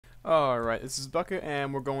Alright, this is Bucket,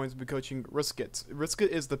 and we're going to be coaching Risket. Risket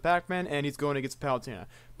is the Pac-Man, and he's going against Palutena.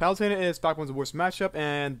 Palutena is Pac-Man's worst matchup,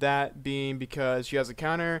 and that being because she has a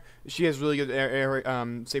counter, she has really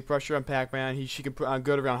good safe pressure on Pac-Man, she can put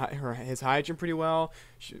good around his Hydrogen pretty well.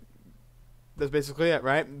 That's basically it,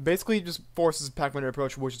 right? Basically just forces Pac-Man to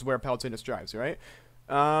approach, which is where Palutena strives, right?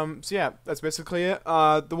 So yeah, that's basically it.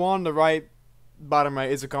 The one on the right, bottom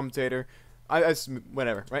right, is a commentator.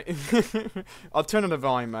 Whatever, right? I'll turn on the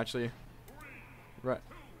volume, actually. Right.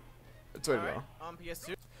 That's way to go. On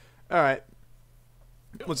PS2. Alright.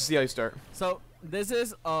 Let's see how you start. So, this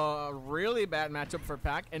is a really bad matchup for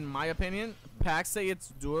Pac, in my opinion. Pac say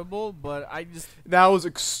it's doable, but I just That was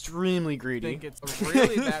extremely greedy. think it's a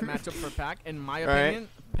really bad matchup for Pac, in my opinion.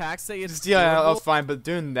 Pac say it's Yeah, that doable, was fine, but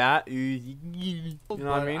doing that, you know what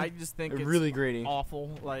I mean? I just think it's really greedy.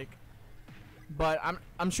 awful. But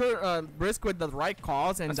I'm sure Risk with the right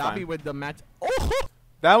calls and Dobby with the match. Oh!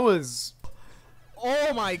 That was.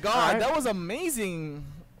 Oh my God, Right. that was amazing.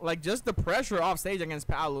 Like, just the pressure off stage against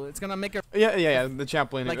Palu. It's gonna make her. Yeah. The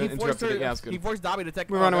champ lane Like, he interrupted it. Yeah, that's he good. forced Dobby to take.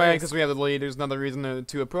 We run away because we have the lead. There's another reason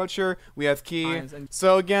to approach her. We have key. And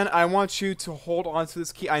So again, I want you to hold on to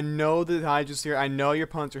this key. I know the Hydra's here. I know your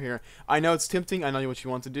punts are here. I know it's tempting. I know what you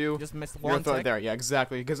want to do. just missed You're one throw it tick. there. Yeah,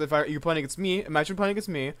 exactly. Because if you're playing against me, imagine playing against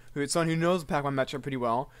me, who's someone who knows the Pac-Man matchup pretty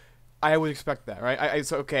well. I would expect that, right?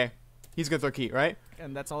 So okay, he's gonna throw key, right?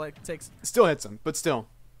 And that's all it takes. Still hits him, but still.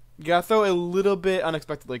 You gotta throw a little bit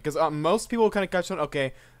unexpectedly, because most people kind of catch on.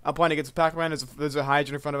 Okay, I'm playing against Pac-Man. There's a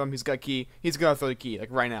Hydra in front of him. He's got key. He's gonna throw the key like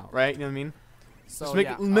right now, right? You know what I mean? So Just make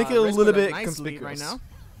yeah, it a Risk little with bit nice lead conspicuous. right now.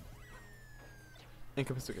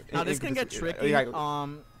 Inconspicuous. Now this can get tricky. Yeah.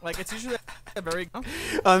 Like it's usually a very.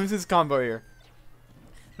 This is combo here.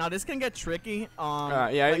 Now this can get tricky. Yeah,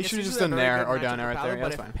 like, you it's should have just usually a done very there good or down matchup there for right there. Palu, Yeah,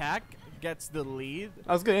 that's but fine. if Pac gets the lead,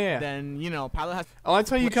 That was good. Yeah. then Palu has. I like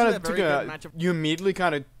how you which kind is of a took very good matchup. you immediately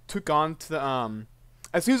kind of took on to the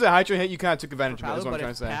As soon as the Hydra hit, you kind of took advantage of it. That's what I'm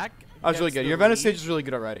trying to say. Pac That was really gets good. the Your advantage lead, stage is really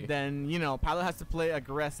good already. then Palu has to play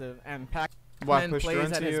aggressive, and Pac Why push her plays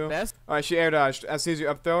into at his you? best All right, she air dodged. As soon as you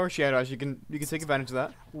up throw her, she air dodged. You can take advantage of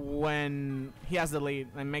that. when he has the lead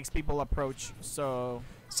and makes people approach. So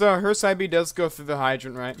So her side B does go through the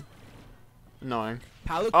hydrant, right? Annoying.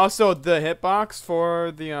 Palu Also, the hitbox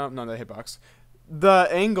for the no, the hitbox, the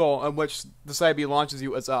angle at which the side B launches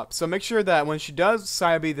you is up. So make sure that when she does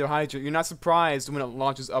side B the hydrant, you're not surprised when it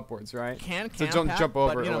launches upwards, right? can So don't Pac, jump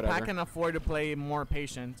over but it or whatever. Pac can afford to play more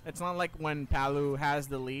patient. It's not like when Palu has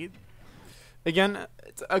the lead. Again,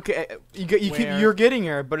 it's okay. Where- You're getting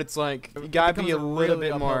her, but it's like you gotta It be a becomes little really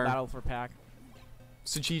bit uphill more battle for Pac.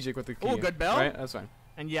 strategic with the key. Ooh, good bell. Right, that's fine.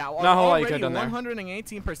 And yeah, Not a whole lot you already could've done there.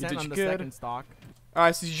 118% You on did the good. second stock. All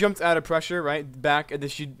right, so she jumped out of pressure, right? Back, and then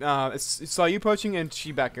she saw you approaching, and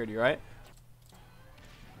she back aired you, right?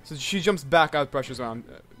 So she jumps back out of pressure zone.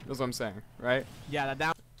 That's what I'm saying, right? Yeah, that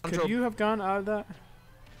down. Could you have gone out of that?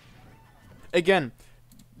 Again,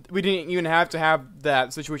 we didn't even have to have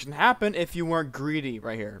that situation happen if you weren't greedy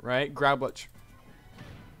right here, right? Grab glitch.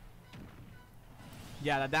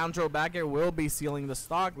 Yeah, the down throw back air will be sealing the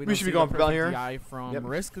stock. We don't should see be going the for bell perfect here. DI from Yep.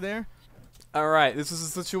 Risk there. All right, this is a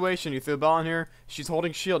situation. You throw the ball in here. She's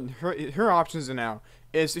holding shield. Her options are now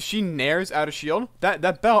is if she nares out of shield.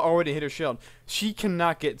 That bell already hit her shield. She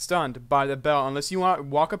cannot get stunned by the bell unless you want to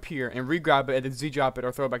walk up here and re-grab it and then Z-drop it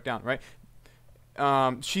or throw it back down, right?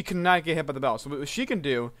 She cannot get hit by the bell. So what she can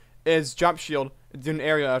do is drop shield, do an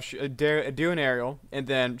aerial, do an aerial, and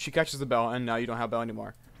then she catches the bell, and now you don't have bell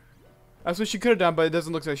anymore. That's what she could have done, but it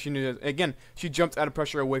doesn't look like she knew it. Again, she jumped out of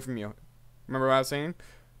pressure away from you. Remember what I was saying?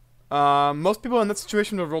 Most people in that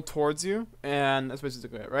situation will roll towards you, and that's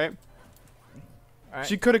basically it, right? Alright.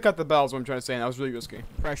 She could have cut the bell, is what I'm trying to say, and that was really risky.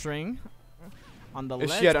 Pressuring on the If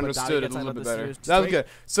ledge, she had but understood Dobby it a gets out little of bit the better. series That was straight.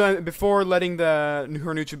 good. So before letting her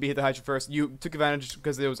neutral B hit the Hydra first, you took advantage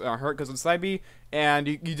because it was hurt because of the side B, and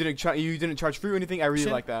you didn't charge free or anything. I really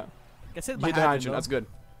Shit. like that. Gets hit You by hit the Hydra, Hydra, though. that's good.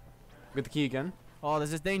 Get the key again. Oh,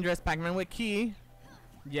 this is dangerous. Pac-Man with key.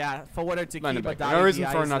 Yeah, forwarder to Land key, it but back. Dobby No reason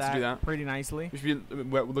for her DIs not to do that. pretty nicely. We should be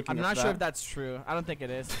looking I'm at not that. sure if that's true. I don't think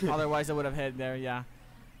it is. Otherwise, I would have hit there. Yeah.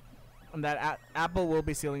 And that Apple will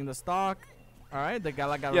be sealing the stock. All right, the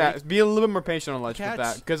Galaga. Yeah, be a little bit more patient on ledge with Catch.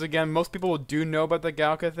 that, because again, most people do know about the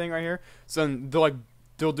Galka thing right here. So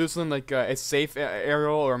they'll do something like a safe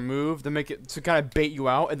aerial or move to make it to kind of bait you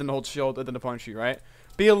out, and then hold shield, and then to punish you, right?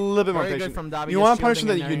 Be a little bit more Very patient. good from Dobby. You just want to punish them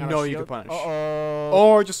shielding that and you airing out know a you can shield. punish, Uh-oh.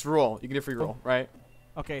 or just roll. You can do free roll, right?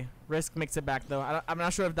 Okay, Risk makes it back though. I'm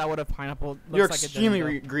not sure if that would have pineapple. Looks You're like it extremely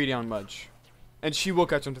didn't, though. greedy on ledge, and she will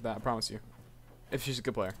catch on to that. I promise you, if she's a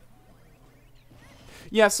good player.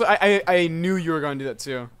 Yeah, so I knew you were going to do that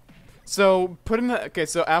too. So putting the okay,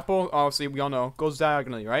 so Apple obviously we all know goes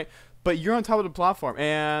diagonally, right? But you're on top of the platform,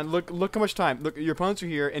 and look how much time. Look, your opponents are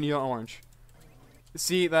here, and you're orange.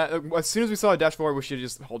 See that as soon as we saw a dash forward, we should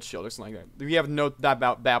just hold shield or something like that. We have no that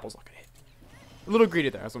Apple's not gonna hit. A little greedy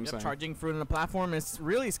there. That's what I'm saying. Charging fruit on the platform is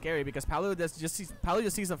really scary because Palu just sees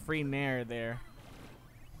a free nair there.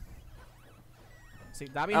 See,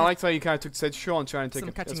 Dabi I liked how you kind of took the control and trying to take some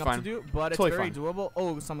it. catching It's up fine. to do, but Totally it's very fine. doable.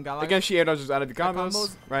 Oh, some guy Again, she air dodges out of the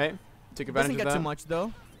combos, right? Take advantage doesn't get of that. too much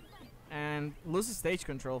though, and loses stage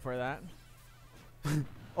control for that.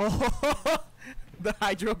 Oh, the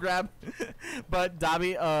hydro grab, but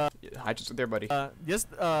Dabi, I just there, buddy. I'm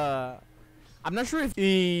not sure if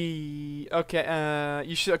okay,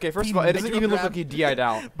 you should. Okay, first of all, it doesn't even look like he DI'd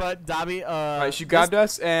out. but Dabi, Right, she grabbed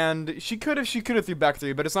us, and she could have threw back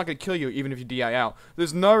three, but it's not gonna kill you even if you DI out.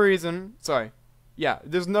 There's no reason. Sorry. Yeah,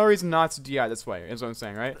 there's no reason not to DI this way, is what I'm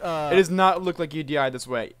saying, right? It does not look like you DI this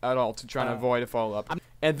way at all to try to avoid a follow-up.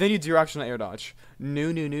 And then you directional air dodge. No.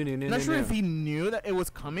 I'm not sure if he knew that it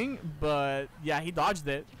was coming, but yeah, he dodged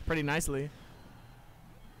it pretty nicely.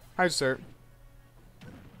 Hi, sir.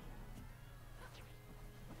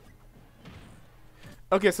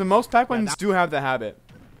 Okay, so most Pac-Mans do have the habit.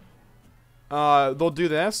 They'll do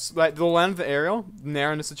this, like they'll land the aerial,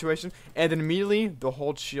 nair in the situation, and then immediately they'll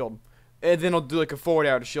hold shield. And then they'll do like a forward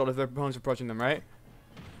air to shield if their opponent's approaching them, right?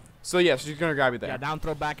 So yeah, she's gonna grab you there. Yeah, down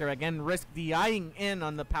throw backer again, risk DIing in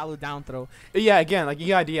on the Palu down throw. Yeah, again, like you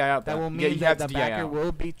gotta DI out. That will mean that the backer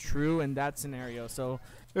will be true in that scenario. So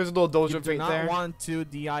there's a little dojo fake there. You do not want to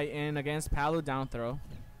DI in against Palu down throw.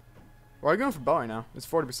 Why are you going for bell right now? It's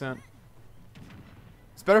 40%.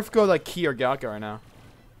 It's better if you go like Key or Galka right now.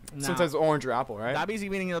 Sometimes orange or apple, right? Dabi's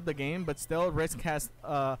evening up the game, but still Risk has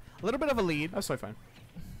a little bit of a lead. That's totally fine.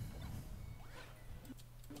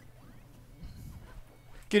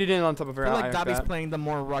 Get it in on top of her. I feel like Dabi's playing the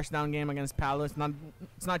more rushdown game against Palu. It's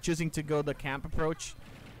not choosing to go the camp approach.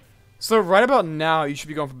 So right about now, you should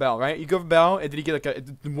be going for bell, right? You go for bell, and then you get like a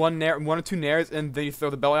one or two nairs, and then you throw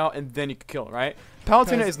the bell out, and then you can kill, right?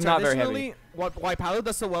 Palutena is not very heavy. Why Palu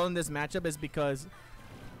does so well in this matchup is because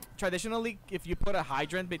traditionally, if you put a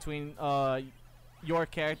hydrant between your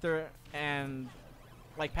character and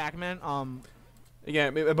like Pac-Man,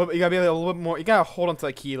 yeah, but you gotta be a little bit more. You gotta hold onto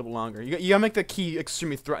that key a little longer. You gotta make the key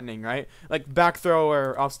extremely threatening, right? Like back throw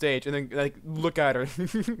her off stage, and then like look at her.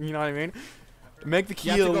 You know what I mean? Make the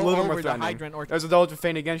key a little more threatening. There's a double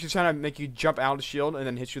feint again. She's trying to make you jump out of the shield and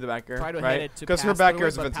then hit you the back air, right? Because her back air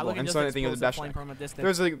is invincible, and so anything is a dash.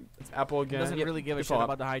 There's like apple again. Doesn't really give a shit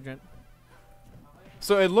about the hydrant.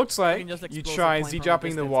 So it looks like you try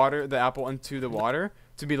Z-dropping the apple into the water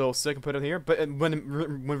to be a little sick and put it here, but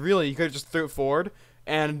when really you could have just threw it forward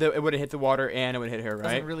and it would have hit the water and it would hit her,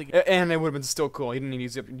 right? And it would have been still cool. You didn't need to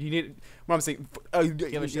use it. You need. What I'm saying.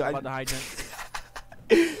 Give a shit about the hydrant.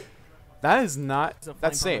 That is not.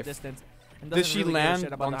 That's safe. Did she really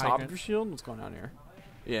land on top of your shield? What's going on here?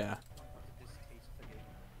 Yeah.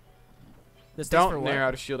 Don't nair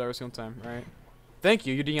out a shield every single time, right? Thank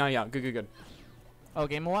you. You're DI out. Good. Oh,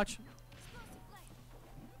 Game & Watch.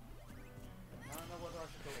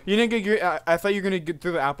 You didn't get your. I thought you were gonna get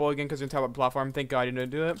through the apple again because you're on top of the platform. Thank God you didn't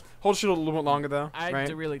do it. Hold shield a little bit longer though. I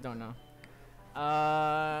really don't know.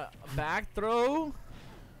 Back throw. All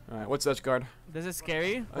right, what's edge guard? This is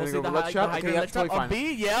scary. We'll see the hydrant shot. A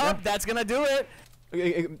B, yeah, that's gonna do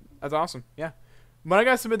it. That's awesome. Yeah. What I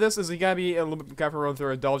gotta submit this is you gotta be a little bit careful rolling through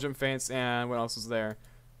her indulgent feints and what else is there.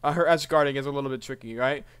 Her edge guarding is a little bit tricky,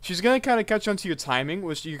 right? She's gonna kind of catch on to your timing,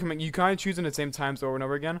 which you kind of choose in the same times over and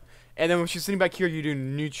over again. And then when she's sitting back here, you do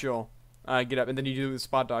neutral, get up, and then you do the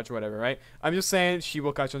spot dodge or whatever, right? I'm just saying she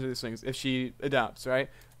will catch on to these things if she adapts, right?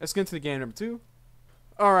 Let's get into the game number 2.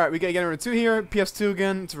 All right, we got game number 2 here. PS2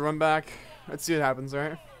 again to run back. Let's see what happens, all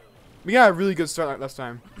right? We got a really good start like last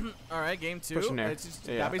time. All right, game 2. Pushing there.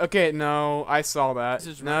 Yeah. Okay, no, I saw that.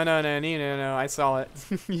 No, I saw it.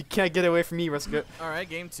 You can't get away from me, Rusket. All right,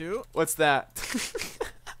 game 2. What's that?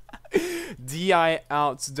 DI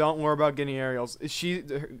outs. Don't worry about getting aerials.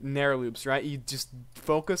 Nair loops, right? You just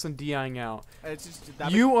focus on DIing out.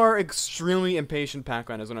 You are extremely impatient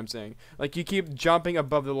Pac-Man is what I'm saying. Like, you keep jumping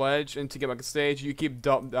above the ledge and to get back on stage. You keep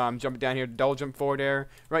jumping down here, double jump forward air,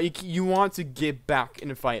 right? You want to get back in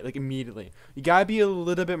a fight, like, immediately. You gotta be a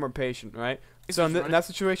little bit more patient, right? So in that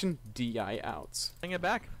situation, DI outs. Bring it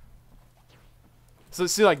back. So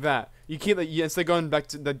see like that. You keep instead of going back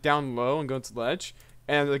to the down low and going to the ledge,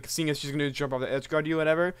 and like seeing if she's gonna jump off the edge guard you,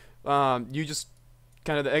 whatever. You just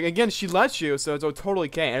kind of again she lets you, so it's totally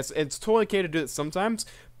okay. And it's totally okay to do it sometimes,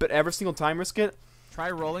 but every single time risk it.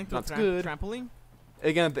 Try rolling through trampoline.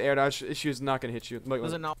 Again, at the air dodge, she was not gonna hit you. Look,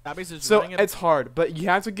 Does it not? Dabi's just so running it. it's hard, but you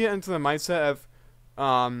have to get into the mindset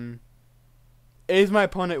of, is my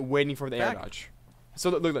opponent waiting for the air Back. dodge? So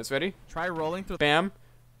look at this. Ready? Try rolling through. Bam.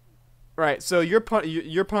 Right. So your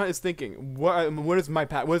opponent is thinking, what is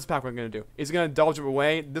Pac-Man gonna do? Is he gonna double jump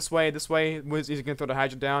away this way? Is he gonna throw the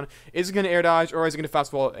hydrant down? Is he gonna air dodge, or is he gonna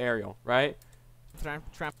fast fall aerial? Right.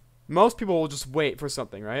 Most people will just wait for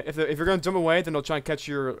something, right? If you're gonna jump away, then they'll try and catch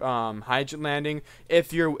your hydrant landing.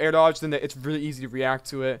 If you're air dodge, then it's really easy to react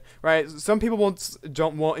to it, right? Some people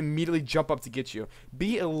won't immediately jump up to get you.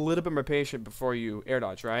 Be a little bit more patient before you air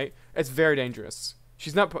dodge, right? It's very dangerous.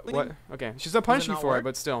 She's not what? Okay, she's not punishing you for it,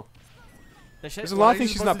 but still. There's a lot of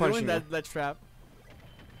things she's not punishing you. That trap.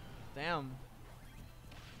 Damn.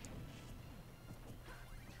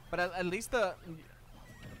 But at least the.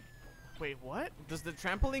 Wait, what? Does the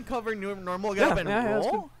trampoline cover normal get up and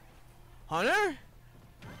roll? Hunter?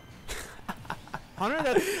 Hunter,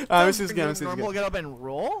 that's normal get up and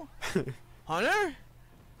roll? Hunter?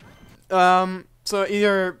 So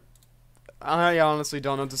either I honestly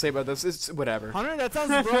don't know what to say about this. It's whatever. Hunter, that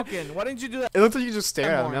sounds broken. Why didn't you do that? It looks like you just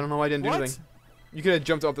stared at me. I don't know why I didn't do What? anything. You could have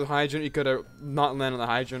jumped up the hydrant. You could have not landed on the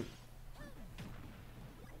hydrant.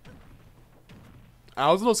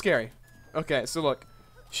 I was a little scary. Okay, so look.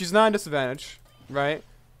 She's not at a disadvantage, right?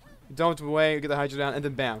 Don't jump away, get the hydrant down, and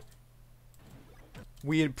then bam.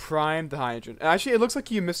 We had primed the hydrant. Actually, it looks like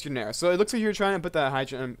you missed your nair. So it looks like you're trying to put that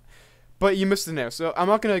hydrant in, but you missed the nair. So I'm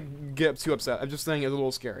not going to get too upset. I'm just saying it's a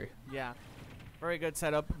little scary. Yeah. Very good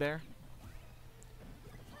setup there.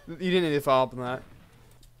 You didn't need to follow up on that.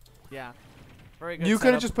 Yeah. Very good. You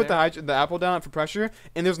could have just put the apple down for pressure,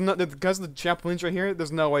 and there's no, because of the trampolines right here,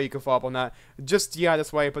 there's no way you could follow up on that. Just, yeah,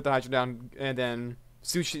 that's why you put the hydrant down, and then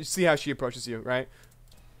see how she approaches you, right?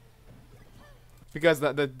 Because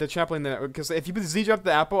the trampoline there, because if you put the Z drop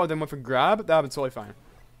the apple and then went for grab, that would be totally fine.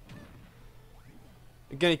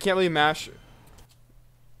 Again, you can't really mash.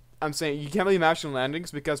 I'm saying you can't really mash in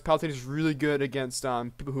landings because Palutena is really good against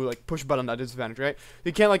people who like push button at disadvantage, right?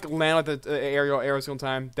 You can't like land with the aerial single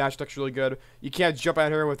time. Dash attack's really good. You can't jump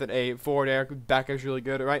at her with a forward air. Back air's really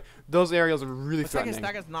good, right? Those aerials are really threatening. Second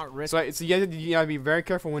stack is not risky. So you gotta be very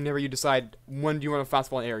careful whenever you decide when do you want to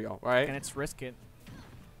fast fall an aerial, right? And it's risk it.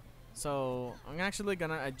 So I'm actually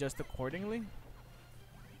gonna adjust accordingly.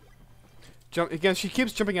 Jump again. She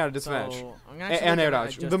keeps jumping out of disadvantage So and air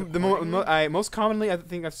dodge. Most commonly, I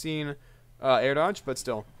think I've seen air dodge, but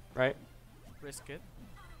still, right? Risk it.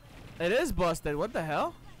 It is busted. What the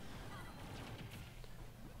hell?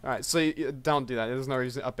 All right, so don't do that. There's no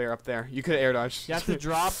reason up there. You could air dodge. You have to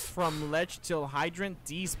drop from ledge till hydrant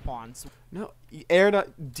despawns. No, air dodge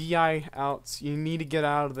DI out. You need to get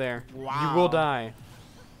out of there. Wow. You will die.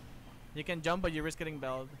 You can jump, but you risk getting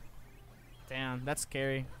belled. Damn, that's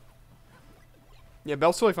scary. Yeah,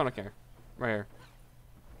 Bell's totally fun. Okay, right here.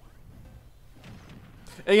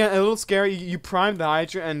 Again, a little scary. You primed the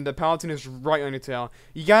Hydra, and the Palutena is right on your tail.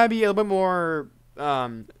 You gotta be a little bit more.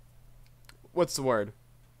 What's the word?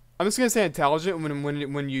 I'm just gonna say intelligent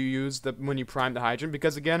when you prime the hydrant,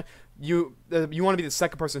 because again, you want to be the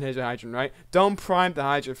second person to hit the hydrant, right? Don't prime the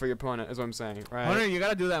hydrant for your opponent, is what I'm saying, right? Hunter, you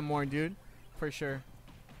gotta do that more, dude, for sure.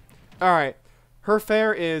 All right, her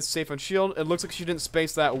fair is safe on shield. It looks like she didn't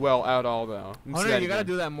space that well at all, though. Hunter, you gotta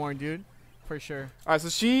do that more, dude, for sure. All right, so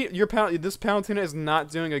this Palutena is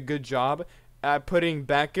not doing a good job at putting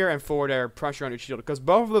back air and forward air pressure on your shield, because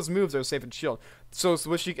both of those moves are safe in shield. So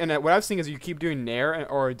what I've seen is you keep doing nair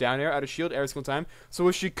or down air out of shield every single time. So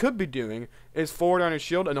what she could be doing is forward on her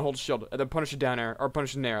shield and then hold shield and then punish a down air or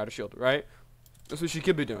punish a nair out of shield, right? That's what she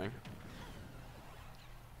could be doing.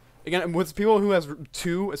 Again, with people who has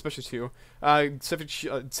especially two,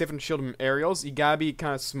 safe and shield aerials, you gotta be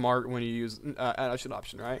kind of smart when you use out of shield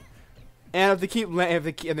option, right? And if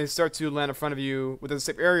they start to land in front of you with a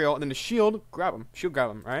safe aerial and then the shield grab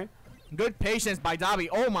them, right? Good patience by Dabi.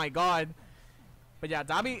 Oh my god. But yeah,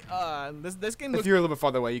 Dabi, this game looks if you're a little bit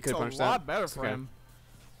farther away, you could punish that. a lot better for him.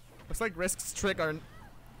 Looks like Risk's trick are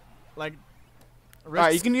like.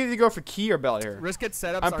 Alright, you can either go for key or bell here. Risk it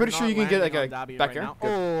setups. I'm pretty sure you can get like a back air.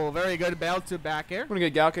 Oh, very good bell to back air. I'm gonna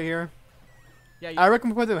get Galka here. Yeah, I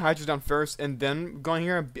recommend putting the Hydras down first and then going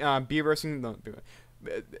here and B reversing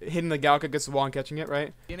hitting the Galka against the wall and catching it,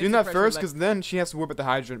 right? Doing that first because then she has to whip at the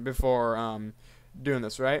hydrant before doing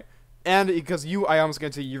this, right? And because I almost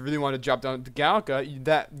guarantee you really want to drop down to Galka,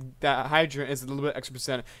 that hydrant is a little bit extra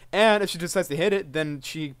percent. And if she decides to hit it, then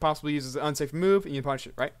she possibly uses an unsafe move and you punish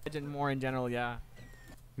it, right? More in general, yeah.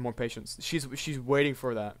 More patience. She's waiting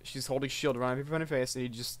for that. She's holding shield around your face,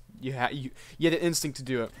 and you had the instinct to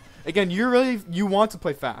do it. Again, you want to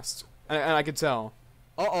play fast, and I can tell.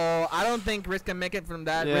 Uh-oh, I don't think Risk can make it from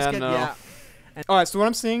that. Yeah, Risk no. yeah. Alright, so what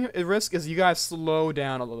I'm seeing at Risk is you guys slow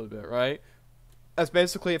down a little bit, right? That's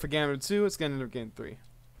basically it for game number 2. It's going to game 3.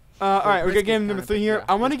 Alright, we got game number 3 here.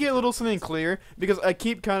 I want to get a little something clear because I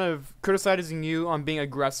keep kind of criticizing you on being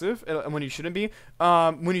aggressive when you shouldn't be.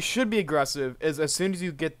 When you should be aggressive is as soon as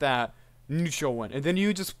you get that neutral one, and then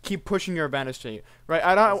you just keep pushing your advantage state, right?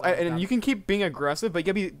 And you can keep being aggressive, but you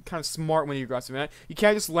gotta be kind of smart when you're aggressive, right? You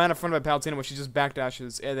can't just land in front of a Palutena when she just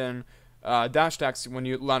backdashes and then dash attacks when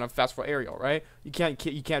you land a fast forward aerial, right? You can't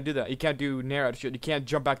do that. You can't do nair out of shield. You can't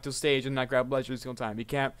jump back to the stage and not grab ledge every single time. You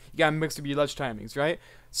gotta mix up your ledge timings, right?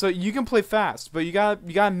 So you can play fast, but you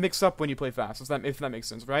gotta mix up when you play fast. If that makes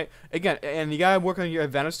sense, right? Again, and you gotta work on your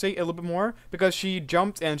advantage state a little bit more because she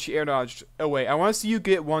jumped and she air dodged away. I want to see you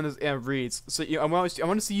get one of those reads. So I want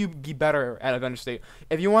to see you be better at advantage state.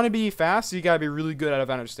 If you want to be fast, you gotta be really good at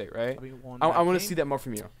advantage state, right? I want to see that more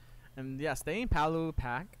from you. And yeah, staying Palu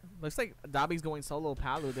pack. Looks like Dobby's going solo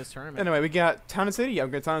Palu this tournament. Anyway, we got Town and City. Yeah,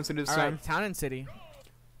 we got Town and City this time. Alright, Town and City.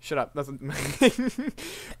 Shut up. That's alright.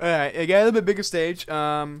 I got a little bit bigger stage.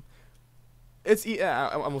 We'll see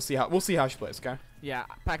how she plays. Okay. Yeah,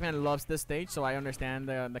 Pac-Man loves this stage, so I understand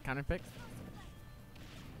the counter pick.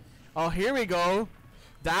 Oh, here we go.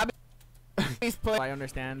 Dobby's playing. I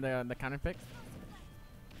understand the counter pick.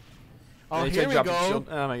 Oh, here we go.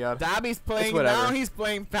 Oh my god. Dobby's playing. Now he's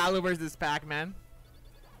playing Palu versus Pac-Man.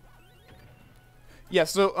 Yeah.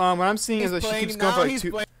 So what I'm seeing is that she keeps going for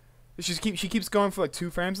like 2. She keeps going for like 2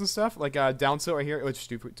 frames and stuff, like down tilt right here, which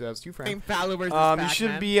does 2 frames. You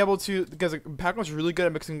should be able to, because Pac-Man's really good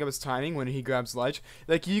at mixing up his timing when he grabs ledge.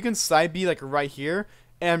 Like you can side B like right here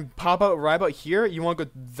and pop out right about here. You want to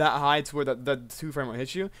go that high to where that 2 frame will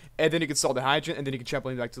hit you, and then you can stall the hydrant, and then you can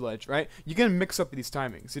trampoline back to ledge, right? You can mix up these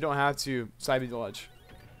timings. You don't have to side B the ledge.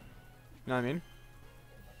 You know what I mean?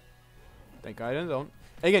 Thank God I don't.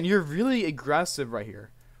 Again, you're really aggressive right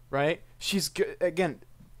here, right? She's good again.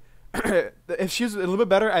 If she's a little bit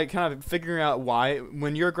better at kind of figuring out why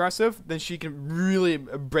when you're aggressive, then she can really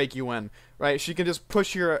break you in, right? She can just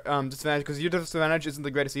push your disadvantage, because your disadvantage isn't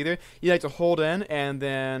the greatest either. You like to hold in and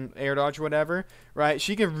then air dodge or whatever, right?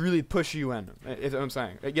 She can really push you in, is what I'm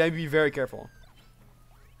saying. You gotta be very careful.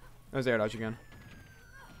 There's air dodge again.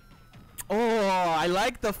 Oh, I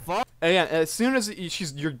like the fuck. Again, as soon as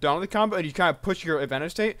you're done with the combo and you kind of push your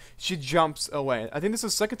advantage state, she jumps away. I think this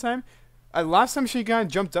is the second time. Last time she kind of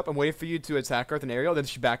jumped up and waited for you to attack her with an aerial, then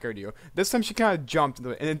she back aired you. This time she kind of jumped.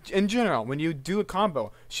 And in general, when you do a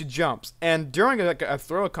combo, she jumps. And during a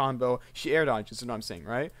throw combo, she air dodges. Is what I'm saying,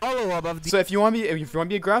 right? So if you want to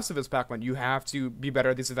be aggressive as Pac-Man, you have to be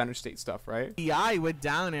better at this advantage state stuff, right? DI with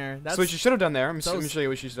down air. That's so what you should have done there. Let me show you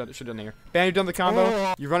what you should have done there. Bam, you've done the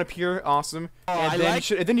combo. You run up here, awesome. And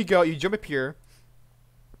then you jump up here.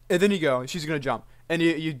 And then you go. She's gonna jump. And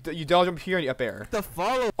you double jump here and you up air. The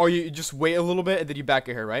follow. Or you just wait a little bit and then you back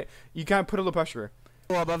air her, right? You kind of put a little pressure.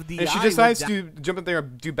 Above the and if she decides to jump up there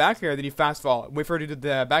and do back air, then you fast fall. Wait for her to do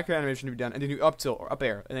the back air animation to be done, and then you up tilt or up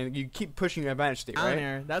air, and then you keep pushing your advantage state, right?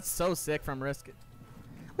 Air. That's so sick from Risk.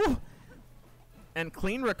 Woo. And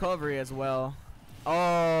clean recovery as well.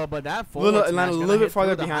 Oh, but that forward a little bit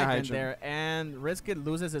farther behind hydrant there, and Risk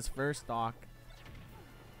loses his first stock.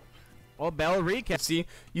 Oh, Bell recap. See,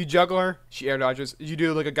 you juggle her, she air dodges. You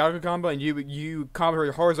do like a Gauka combo, and you combo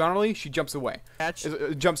her horizontally, she jumps away.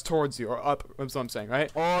 It jumps towards you, or up, that's what I'm saying,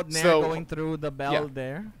 right? Oh, so, going through the bell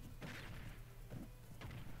there.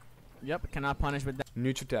 Yep, cannot punish with that.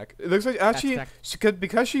 Neutral tech. It looks like, actually,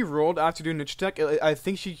 because she rolled after doing neutral tech, I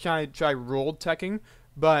think she kind of tried rolled teching,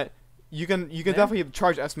 but you can definitely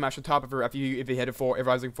charge S smash on top of her if you hit it forward, if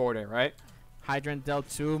rising forward air, right? Hydrant dealt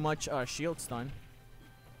too much shield stun.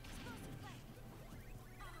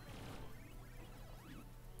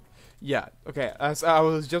 Yeah, okay, as I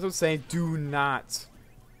was just saying, do not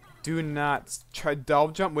try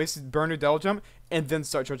double jump, burn your double jump, and then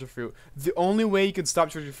start charging fruit. The only way you can stop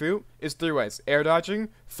charging fruit is 3 ways. Air dodging,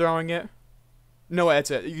 throwing it. No, that's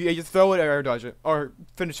it. You throw it or air dodge it, or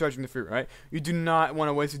finish charging the fruit, right? You do not want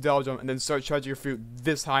to waste your double jump and then start charging your fruit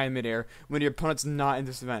this high in midair when your opponent's not in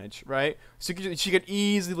disadvantage, right? So she could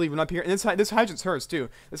easily run up here, and this hydrant's hers too.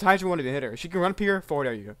 This hydrant won't even hit her. She can run up here, forward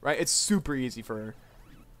air you, right? It's super easy for her.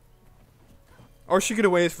 Or she could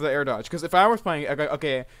have waited for the air dodge. Because if I was playing,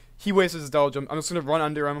 okay, he wastes his double jump. I'm just going to run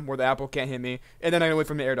under him where the apple can't hit me. And then I'm going to wait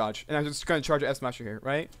for him to air dodge. And I'm just going to charge an S smasher here,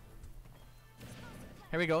 right?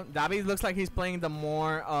 Here we go. Dabi looks like he's playing the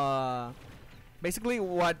more, basically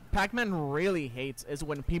what Pac-Man really hates is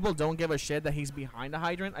when people don't give a shit that he's behind the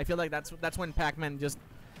hydrant. I feel like that's when Pac-Man just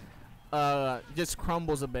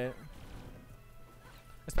crumbles a bit.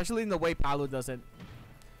 Especially in the way Palu does it.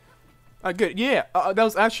 Good. Yeah, that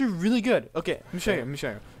was actually really good. Okay, let me show you. Let me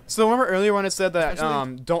show you. So remember earlier when I said that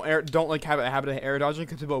don't like have a habit of air dodging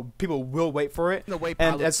because people will wait for it,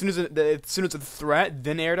 and as soon as it's a threat,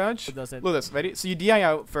 then air dodge. Does it. Look at this, ready? So you DI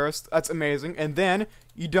out first. That's amazing, and then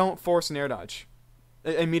you don't force an air dodge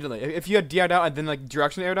immediately. If you had DI'd out and then like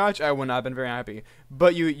direction air dodge, I would not have been very happy.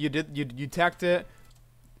 But you tacked it.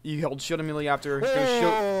 You held shield immediately after.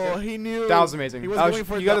 Oh, he knew. That was amazing. He was going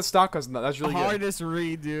for you got a stock cause that. That's really good. Hardest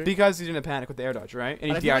read, dude. Because he didn't panic with the air dodge, right?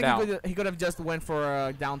 And he DI'd out. He could have just went for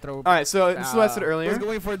a down throw. All right, so this is what I said earlier. He was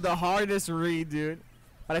going for the hardest read, dude.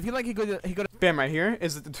 But I feel like he could. Bam, right here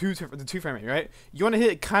is the two frame rate, right? You want to hit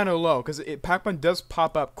it kind of low because Pac-Man does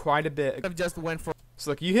pop up quite a bit. Just went for. So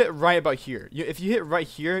look, you hit right about here. If you hit right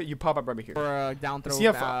here, you pop up right about here. For a down throw. See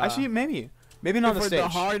actually maybe not on the stage. The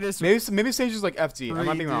hardest maybe stage is like FD. I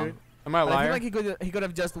might be wrong. Am I a liar? I feel like he could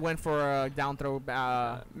have just went for a down throw.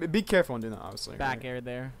 Be careful in doing that, obviously. Back air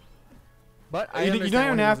there. But you don't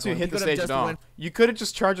even have to hit the stage at all. You could have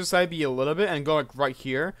just charged the side B a little bit and go like right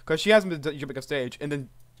here because she hasn't been jumping a stage, and then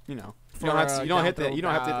you don't have to hit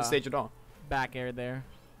the stage at all. Back air there.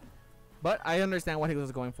 But I understand what he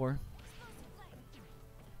was going for.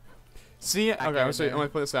 See, okay, I'm gonna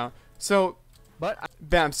put this out. So,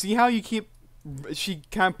 bam. See how you keep. She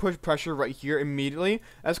kind of pushed pressure right here immediately.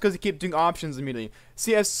 That's because you keep doing options immediately.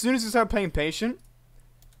 See, as soon as you start playing patient,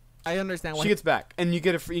 I understand. What she gets back, and you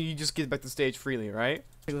get you just get back to stage freely, right?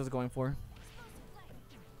 He was going for.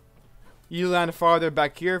 You land farther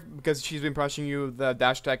back here because she's been pushing you the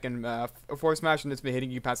dash tech and forward smash, and it's been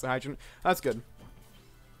hitting you past the hydrant. That's good.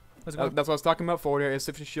 That's what I was talking about. Forward air is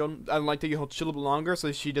sufficient shield. I like that you hold shield a little longer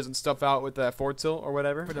so she doesn't stuff out with the forward tilt or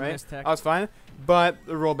whatever. For the right? missed tech. I was fine, but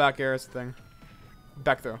the roll back air is the thing.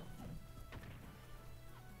 Back throw.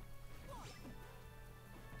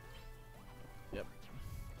 Yep.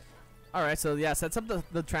 All right, so yeah, sets up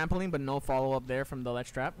the trampoline, but no follow up there from the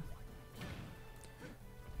ledge trap.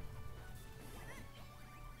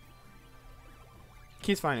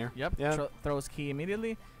 Key's fine here. Yep. Yeah. Throws key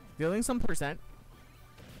immediately, dealing some percent.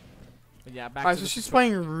 But yeah, back. Alright, so she's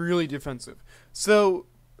playing really defensive. So,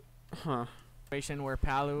 where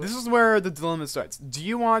Palu. This is where the dilemma starts. Do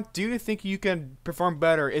you think you can perform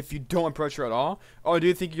better if you don't approach her at all, or do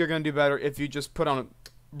you think you're gonna do better if you just put on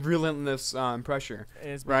relentless pressure,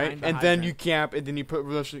 right? And then you camp, and then you put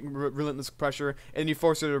relentless pressure, and you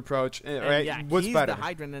force her to approach, right? Yeah, what's better? The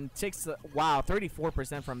hydrant and takes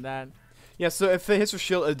 34% from that. Yeah, so if it hits her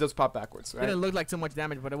shield, it does pop backwards, right? Didn't look like too much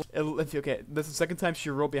damage, but okay, that's the second time she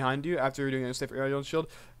rolled behind you after doing a safe aerial shield.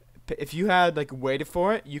 If you had like waited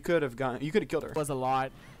for it, you could have killed her. It was a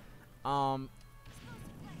lot.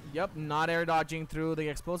 Yep, not air dodging through the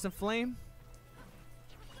explosive flame.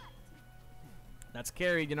 That's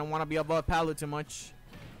scary. You don't want to be above Palu too much.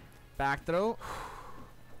 Back throw.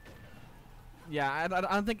 Yeah, I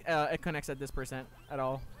don't think it connects at this percent at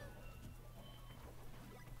all.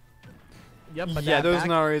 Yep, but yeah, there's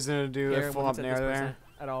no reason to do a full up nair there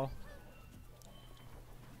at all.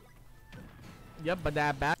 Yep, but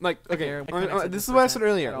that back. Like, okay, this is what I said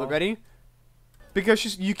earlier. Look, ready?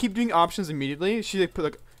 Because you keep doing options immediately. She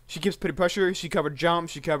keeps putting pressure. She covered jump.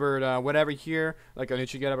 She covered whatever here, like a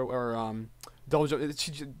neutral get up or double jump.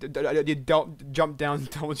 She jump down,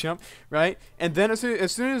 double jump, right? And then as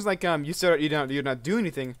soon as like you start you're not doing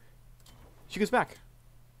anything, she goes back.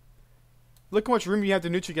 Look how much room you have to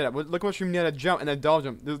neutral get up. Look how much room you have to jump and then double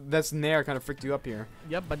jump. That's nair kind of freaked you up here.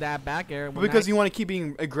 Yep, but that back air. But because you want to keep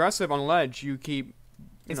being aggressive on ledge, you keep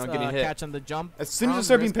getting hit. Catch on the jump. As soon as you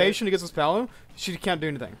start being patient against this Palu, she can't do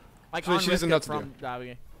anything. Like so she doesn't know what to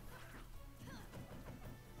do.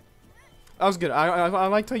 That was good. I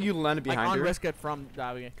liked how you landed behind her. Risk it from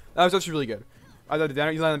Davi. That was actually really good. I thought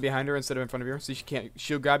you landed behind her instead of in front of her, so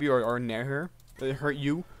she'll grab you or nair her. It hurt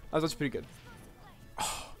you. That was actually pretty good.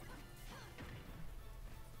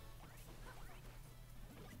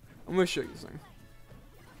 I'm gonna show you something.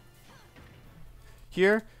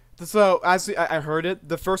 Here, so as I heard it,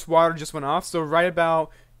 the first water just went off. So right about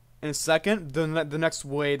in a second,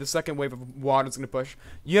 the second wave of water is gonna push.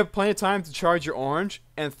 You have plenty of time to charge your orange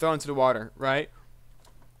and throw into the water, right?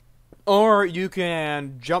 Or you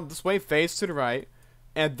can jump this way, face to the right,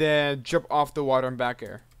 and then jump off the water and back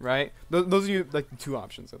air, right? Those are like the two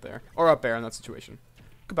options up there, or up air in that situation.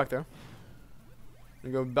 Go back there.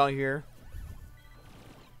 And go belly here.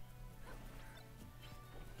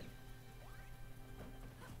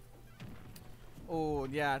 Oh,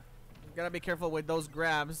 yeah. You gotta be careful with those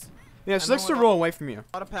grabs. Yeah, she likes to roll away from you.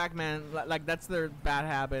 A lot of Pac-Man, like, that's their bad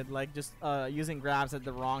habit. Like, just using grabs at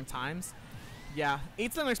the wrong times. Yeah,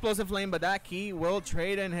 eats an explosive flame, but that key will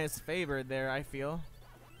trade in his favor there, I feel.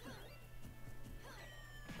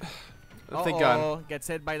 Thank God. Gets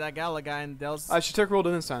hit by that Galaga and dealt. She took rolled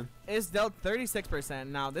in this time. Is dealt 36%.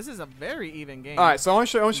 Now this is a very even game. All right, so I want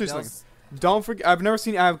to show you something. Don't forget. I've never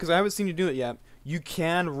seen because I haven't seen you do it yet. You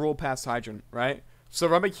can roll past hydrant, right? So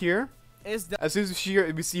right back here. As soon as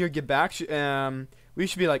we see her get back, we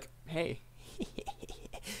should be like, hey.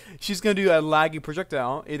 She's gonna do a laggy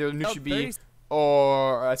projectile, either a neutral B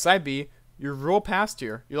or a side B. You roll past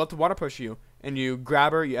here. You let the water push you, and you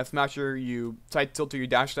grab her. You F smash her. You tight tilt her. You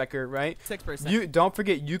dash deck her. Right? 6%. You don't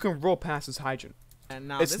forget. You can roll past this hydrant. And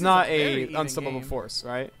now it's not a unstoppable force,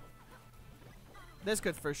 right? This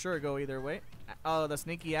could for sure go either way. Oh, the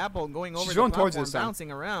sneaky apple going over. She's the going towards platform, this time.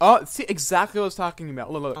 bouncing around. Oh, see exactly what I was talking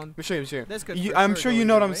about. Look. Let me show you. This could I'm sure you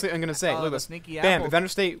know what I'm gonna say. Look at this. Bam.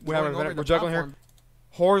 Event state. We're juggling her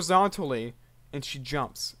horizontally, and she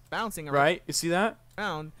jumps. Bouncing around. Right? You see that?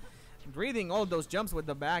 Around. Breathing all those jumps with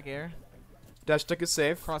the back air. Dash deck is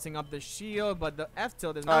safe. Crossing up the shield, but the F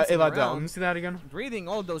tilt is bouncing around. Let me see that again. Breathing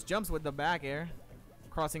all those jumps with the back air.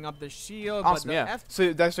 Crossing up the shield, awesome, but the F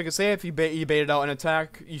so dash deck is safe. You baited out an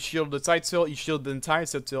attack. You shielded the side tilt. You shielded the entire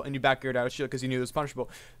side tilt, and you back aired out a shield because you knew it was punishable.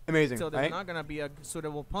 Amazing, so there's right? not gonna be a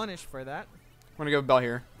suitable punish for that. I'm gonna go bell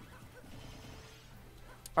here.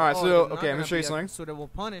 All right, so okay, I'm gonna show you something. Suitable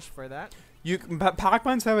punish for that.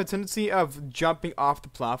 Pac-Mans have a tendency of jumping off the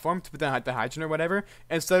platform to put the hydrant or whatever,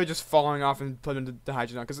 instead of just falling off and putting the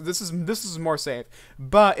hydrant on, because this is more safe,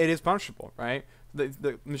 but it is punishable, right?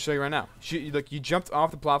 Let me show you right now. You jumped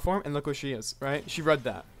off the platform, and look where she is, right? She read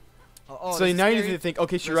that. So now you need to think,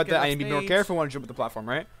 okay, she read that. I need to be more careful when I jump at the platform,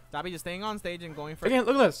 right? Dobby just staying on stage and going for. Again,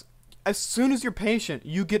 look at this. As soon as you're patient,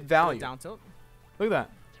 you get value. Down tilt. Look at that.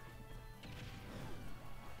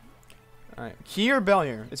 All right, key or bell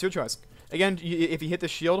here? It's your choice. Again, if you hit the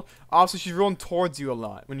shield, also she's rolling towards you a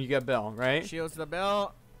lot when you get bell, right? Shields the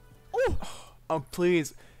bell. Ooh. Oh,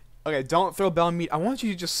 please. Okay, don't throw bell meat. I want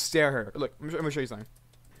you to just stare her. Look, I'm gonna show you something.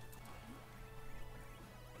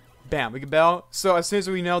 Bam, we get bell. So as soon as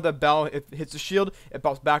we know that bell hits the shield, it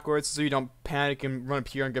pops backwards, so you don't panic and run up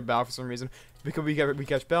here and get bell for some reason. Because we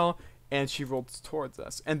catch bell, and she rolls towards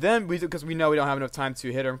us. And then because we know we don't have enough time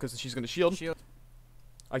to hit her because she's gonna shield.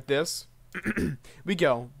 Like this. We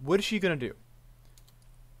go. What is she gonna do?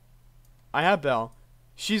 I have bell.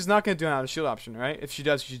 She's not gonna do an out of shield option, right? If she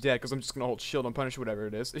does, she's dead because I'm just gonna hold shield and punish whatever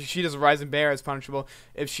it is. If she does a rising bear, it's punishable.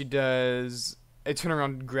 If she does a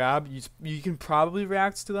turnaround grab, you can probably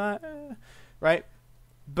react to that, right?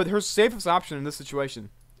 But her safest option in this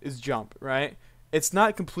situation is jump, right? It's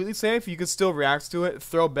not completely safe. You can still react to it,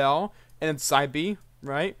 throw bell, and then side B,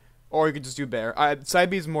 right? Or you could just do bear. Side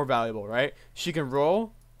B is more valuable, right? She can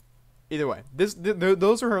roll. Either way,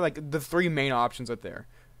 those are her the three main options right there,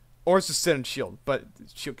 or it's just sit and shield, but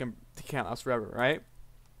shield can't last forever, right?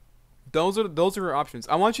 Those are her options.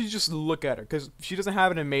 I want you to just look at her because she doesn't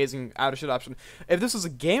have an amazing out of shield option. If this was a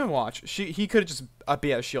Game & Watch, he could have just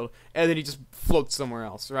be out of shield and then he just floats somewhere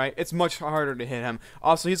else, right? It's much harder to hit him.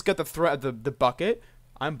 Also, he's got the threat of the bucket.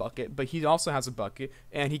 I'm bucket, but he also has a bucket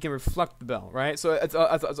and he can reflect the bell, right? So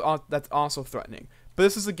that's also threatening. But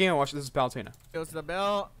this is a Game & Watch. This is Palutena. Goes to the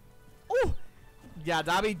bell. Ooh. Yeah,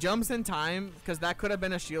 Dobby jumps in time because that could have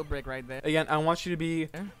been a shield break right there. Again, I want you to be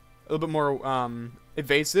a little bit more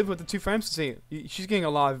evasive with the 2 frames. See, she's getting a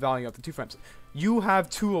lot of value off the 2 frames. You have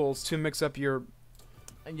tools to mix up your.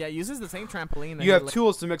 And yeah, uses the same trampoline. That you have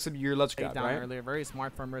tools to mix up your ledge grab, down right? Earlier. Very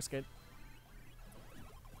smart from Brisket.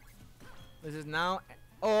 This is now.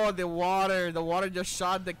 Oh, the water! The water just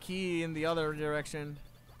shot the key in the other direction.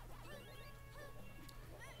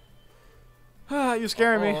 You're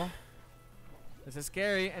scaring me. This is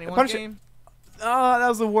scary. Anyone's game? Oh, that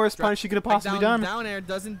was the worst punish you could have possibly done. Down air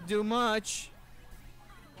doesn't do much.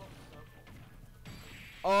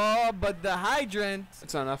 Oh, but the hydrant.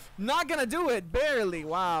 It's not enough. Not gonna do it. Barely.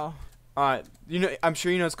 Wow. Alright, I'm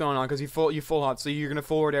sure you know what's going on because you full hot, so you're gonna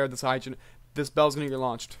forward air this hydrant. This bell's gonna get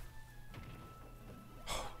launched.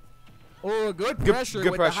 Oh, good pressure.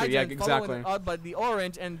 Good with pressure. The Yeah, hydrant exactly. But the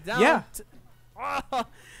orange and down. Yeah. Oh,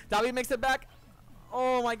 Dobby makes it back.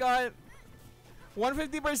 Oh my God.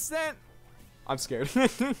 150%. I'm scared.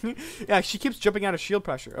 Yeah, she keeps jumping out of shield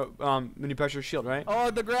pressure. When you pressure shield, right?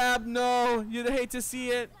 Oh, the grab. No, you'd hate to see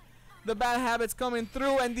it. The bad habits coming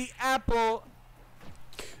through, and the apple.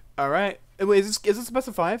 All right. Wait, is this the best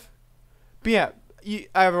of 5? But yeah,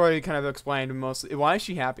 I've already kind of explained mostly. Why is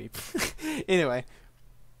she happy? Anyway,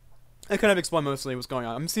 I kind of explained mostly what's going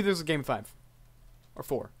on. I'm gonna see if there's a game 5 or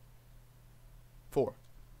 4. 4.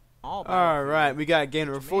 All right, we got game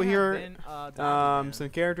number 4 here. Same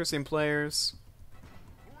characters, same players.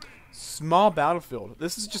 Small battlefield.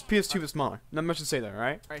 This is just PS2 but smaller. Not much to say there,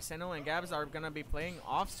 right? Alright, Seno and Gabs are gonna be playing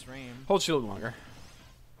off stream. Hold shield longer.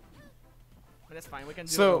 That's fine. We can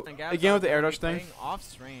do So, it again with the air dodge thing. Off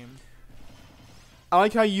stream. I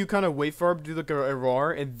like how you kind of wait for it to do like a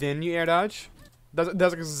roar and then you air dodge.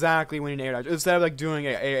 That's exactly when you air dodge. Instead of like doing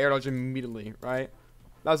a air dodge immediately, right?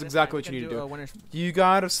 That's exactly what you need to do. You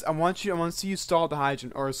gotta. I want to see you stall the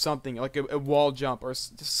hydrant or something like a wall jump or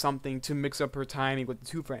just something to mix up her timing with the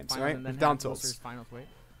 2 frames, right? With down tilts.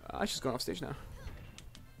 She's going off stage now.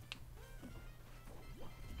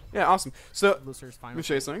 Yeah, awesome. So let me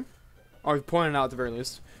show you something. Or pointing out at the very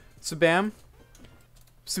least. So bam.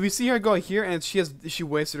 So we see her go here, and she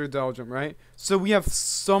wasted her double jump, right? So we have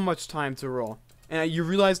so much time to roll, and you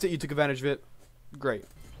realized that you took advantage of it. Great.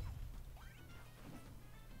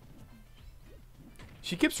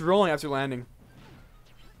 She keeps rolling after landing.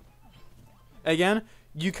 Again,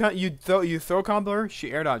 you throw combo her,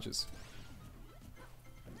 she air dodges.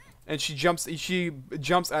 And she jumps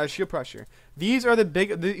out of shield pressure. These are the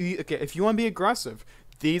big okay, if you want to be aggressive,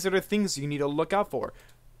 these are the things you need to look out for.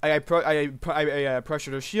 I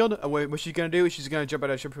pressured her shield. What's she gonna do? She's gonna jump out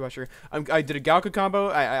of shield pressure. I did a Galka combo.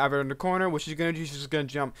 I have her in the corner. What she's gonna do? She's just gonna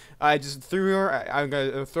jump. I just threw her. I'm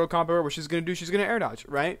gonna throw combo her. What she's gonna do? She's gonna air dodge.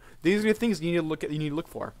 Right? These are the things you need to look at. You need to look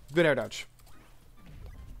for. Good air dodge.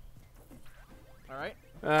 All right.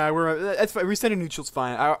 That's fine. Resetting neutral's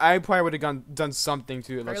fine. I probably would have done something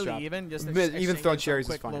to it. Let's Fairly even. Just even throw cherries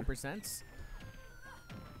is fine. Low percents.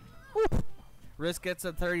 Risk gets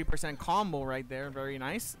a 30% combo right there. Very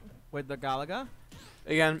nice with the Galaga.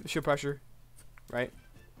 Again, shield pressure, right?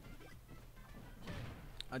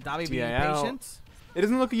 Dabi being patient. It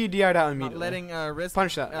doesn't look like you DI'd out immediately. Not letting Risk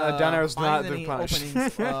punish that. Down arrow's not the punish.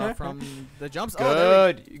 From the jumps.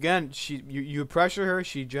 Good. Again, you pressure her,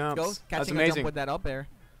 she jumps. That's amazing. Jump with that up air.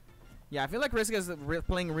 Yeah, I feel like Risk is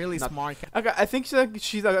playing really smart. Okay, I think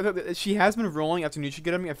she has been rolling after neutral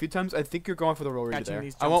get at me a few times. I think you're going for the roll read there.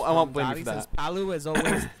 I won't blame you for that. Palu is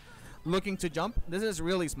always looking to jump. This is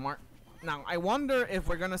really smart. Now, I wonder if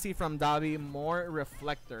we're gonna see from Dabi more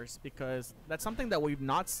reflectors, because that's something that we've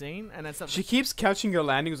not seen, and it's she keeps catching your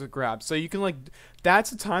landings with grabs, so you can like that's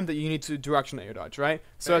the time that you need to direction air dodge, right?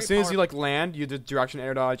 So as soon as you like land, you do direction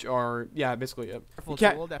air dodge, or yeah, basically it. You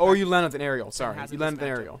can't, or you land with an aerial. Sorry, you land with an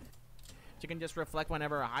aerial. You can just reflect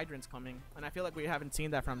whenever a hydrant's coming, and I feel like we haven't seen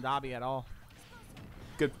that from Dabi at all.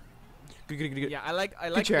 Good. Yeah, I like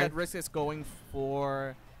that Risk is going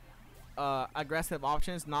for aggressive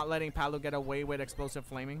options, not letting Palu get away with explosive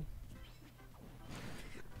flaming.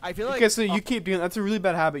 I feel like so you keep doing that's a really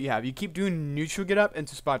bad habit you have. You keep doing neutral get up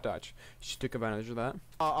into spot dodge. She took advantage of that.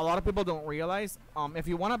 A lot of people don't realize if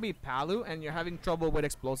you want to be Palu and you're having trouble with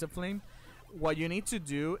explosive flame, what you need to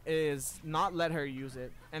do is not let her use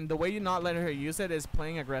it. And the way you not let her use it is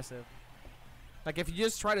playing aggressive. Like if you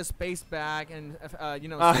just try to space back and stay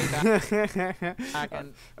back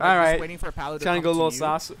and just waiting for Palu to come go a little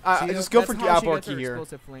sauce. Just go for apple key here.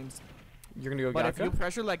 You're gonna go. But if you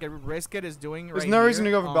pressure like a Risk is doing, there's no reason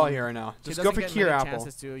to go for Bell here right now. Just go for key or apple.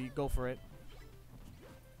 You go for it.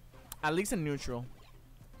 At least in neutral.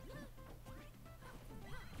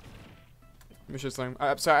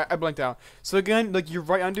 I'm sorry, I blanked out. So again, like you're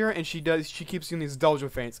right under her, and she keeps doing these double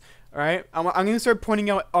feints. All right, I'm gonna start pointing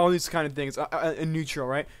out all these kind of things in neutral,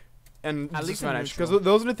 right? And at least because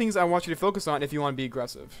those are the things I want you to focus on if you want to be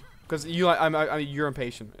aggressive. Because you're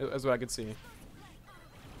impatient, is what I could see.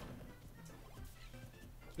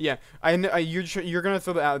 Yeah, I know you're gonna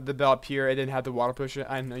throw the bell up here and then have the water push it.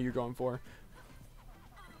 I know you're going for.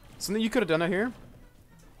 Something you could have done out here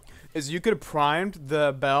is you could have primed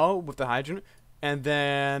the bell with the hydrant. And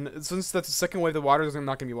then, since that's the second wave of water, there's not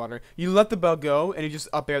going to be water. You let the bell go, and you just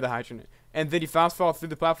up air the hydrant. And then you fast fall through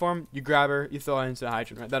the platform, you grab her, you throw her into the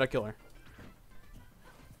hydrant, right? That'll kill her.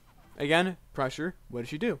 Again, pressure. What does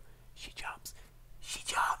she do? She jumps. She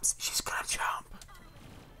jumps. She's going to jump.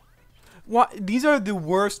 What? These are the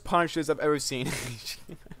worst punishes I've ever seen.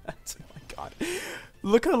 Oh my god.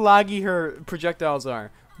 Look how laggy her projectiles are.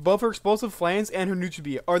 Both her explosive flames and her neutral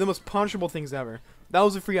B are the most punishable things ever. That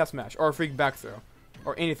was a free out smash, or a free back throw,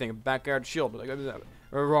 or anything, back guard shield, like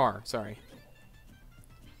or RAR, sorry.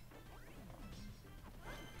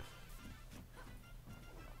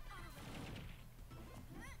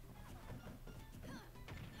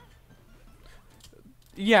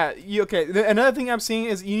 Yeah, okay. Another thing I'm seeing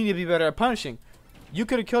is you need to be better at punishing. You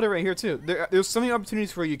could have killed it right here too. There's so many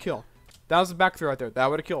opportunities for you to kill. That was a back throw right there. That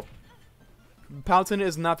would have killed. Paladin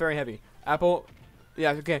is not very heavy. Apple.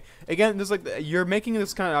 Yeah, okay. Again, this like you're making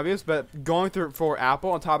this kind of obvious, but going through for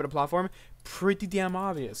Apple on top of the platform, pretty damn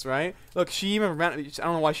obvious, right? Look, she even ran. I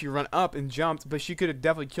don't know why she ran up and jumped, but she could have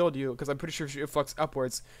definitely killed you because I'm pretty sure she reflects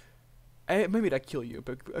upwards. Maybe that kill you,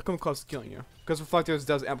 but come close to killing you because reflectors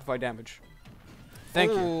does amplify damage.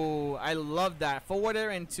 Thank you. Ooh, I love that. Forward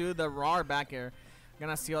air into the raw back air.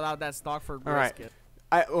 Gonna seal out that stock for Brisket.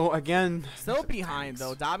 Again. Still behind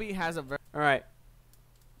though. Dabi has a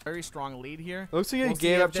very strong lead here. Looks like he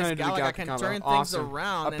gave up trying to do the Galaga Galaga can combo. turn Awesome. things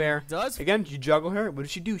around. Up and air. does Again, you juggle her. What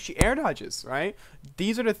does she do? She air dodges, right?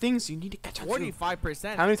 These are the things you need to catch up to.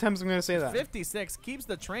 45%. How many times am I going to say that? 56 keeps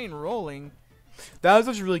the train rolling. That was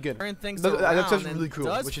actually really good. Turn things That's around actually really cool,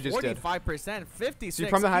 does what you just did. 45%. 56 So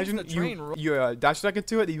from the keeps hydrant, the train you dash stack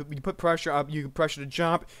into it, you put pressure up, you pressure to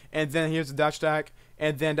jump, and then here's the dash stack,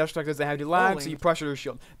 and then dash stack does the heavy lag, so you pressure her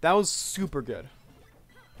shield. That was super good.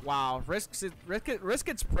 Wow, risk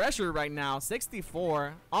its pressure right now.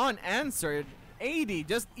 64 unanswered. 80,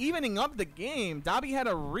 just evening up the game. Dabi had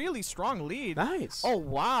a really strong lead. Nice. Oh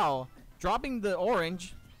wow, dropping the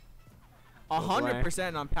orange.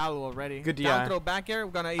 100% on Palu already. Good DI. Down throw back air.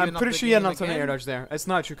 We're gonna even I'm up pretty the sure you had game not something again. air dodge there. It's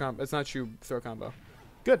not true It's not true throw combo.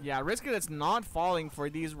 Good. Yeah, risk it. It's not falling for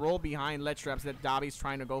these roll behind ledge traps that Dabi's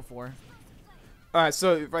trying to go for. All right,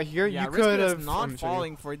 so right here Yeah, you could have not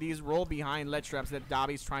falling for these roll behind ledge traps that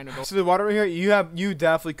Dabi's trying to go. So the water right here, you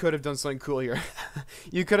definitely could have done something cool here.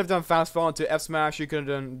 You could have done fast fall into F smash. You could have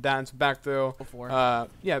done that into back throw.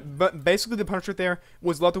 Yeah, but basically the punch right there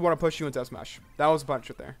was let the water push you into F smash. That was the punch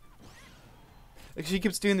right there. Like she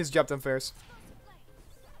keeps doing these jump down fairs.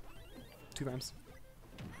 2 times.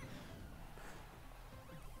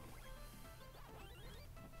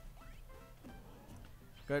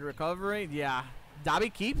 Good recovery. Yeah,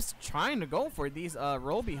 Dabi keeps trying to go for these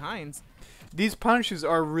roll behinds. These punches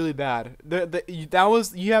are really bad.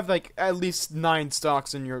 You have like at least 9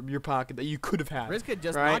 stocks in your pocket that you could have had. Risk it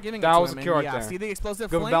just right? not giving that it to was him. a kill right Yeah, there. see the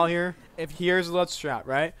explosive Go flame? Bell here. If Here's the let's trap,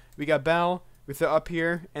 right? We got Bell. We throw up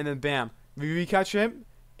here, and then bam. We catch it,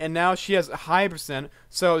 and now she has a high %,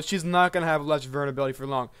 so she's not gonna have ledge vulnerability for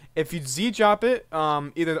long. If you Z drop it,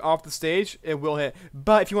 either off the stage, it will hit.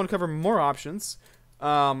 But if you want to cover more options,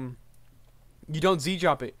 you don't Z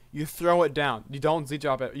drop it. You throw it down. You don't Z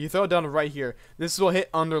drop it. You throw it down right here. This will hit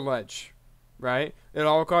under ledge, right? It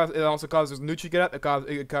also causes neutral get up.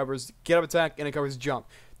 It covers get up attack, and it covers jump.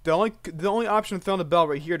 The only option throwing the bell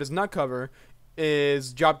right here does not cover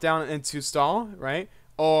is drop down into stall, right,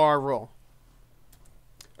 or roll.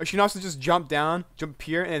 Or she can also just jump down, jump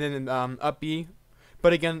here, and then up B.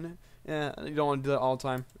 But again, you don't want to do that all the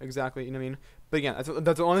time. Exactly, you know what I mean? But again,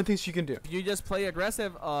 that's the only thing she can do. If you just play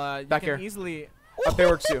aggressive, you Back can here. easily. Up there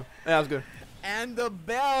works too. Yeah, that was good. And the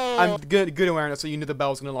bell. I'm good awareness, so you knew the bell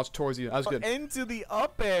was gonna launch towards you. That was good. Into the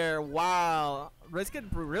up air. Wow. Risk it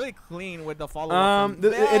really clean with the follow up.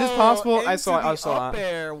 It is possible. I saw up it.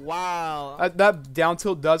 air. Wow. That down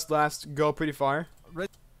tilt does go pretty far.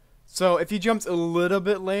 So if you jumped a little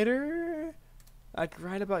bit later, like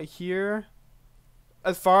right about here,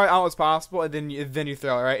 as far out as possible, and then you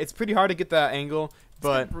throw it. Right? It's pretty hard to get that angle,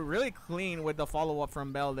 but really clean with the follow up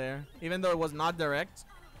from Bell there, even though it was not direct.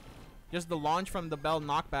 Just the launch from the Bell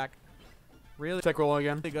knockback. Really tech roll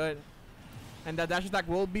again. Good. And that dash attack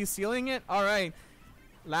will be sealing it. All right.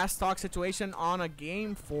 Last stock situation on a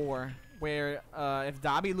game 4, where if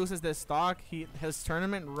Dabi loses this stock, his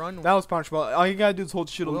tournament run. That was punishable. All you gotta do is hold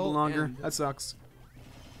shit a little will longer. end. That sucks.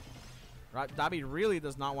 Dabi really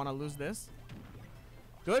does not want to lose this.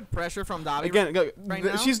 Good pressure from Dabi. Again,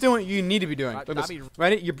 now. she's doing what you need to be doing. Look at this. Dabi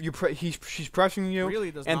Right? She's pressuring you,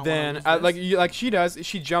 really does and not then wanna lose this. like she does,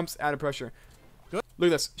 she jumps out of pressure. Good. Look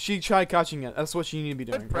at this. She tried catching it. That's what she need to be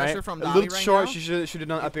doing. Good pressure right? from It Dabi looked right short. now. She should have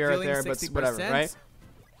done up air right Dealing there, but 60%. whatever. Right?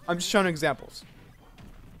 I'm just showing examples.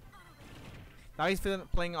 Dabi's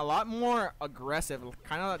playing a lot more aggressive,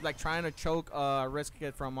 kind of like trying to choke risk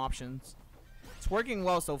it from options. It's working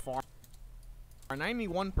well so far.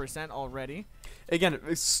 91% already. Again,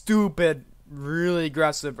 it's stupid, really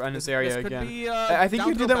aggressive in this area could again. be, I think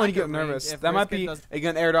you do that when you get range nervous. if That might Risk It be does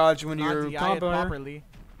again air dodge when not you're DI it combo. properly,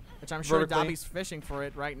 which I'm sure vertically. Dabi's fishing for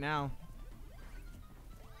it right now.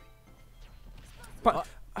 Oh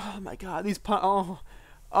my god, these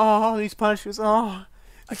these punches. Oh.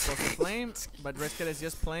 Explosive flame, but Risk It is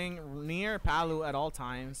just playing near Palu at all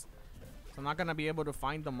times. So I'm not gonna be able to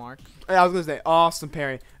find the mark. I was gonna say awesome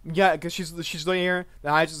parry. Yeah, because she's right here. The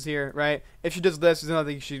Hydra's is here, right? If she does this, there's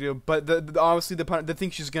nothing she can do. But obviously the thing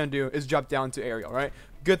she's gonna do is drop down to aerial, right?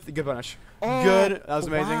 Good punish. Oh, Good. That was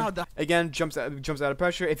amazing. wow, Again, jumps out of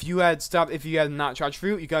pressure. If you had not charged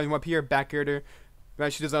fruit, you guys come up here, back aired her.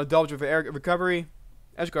 Right? She does a double jump for air recovery,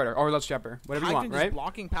 edge guard her, or let's jump her, whatever you want, Hydran just right?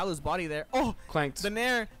 blocking Palu's body there. Oh, Clanked. the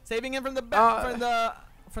Nair saving him from the bell,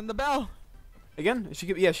 from the bell. Again,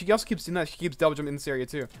 she also keeps doing that. She keeps double jumping in this area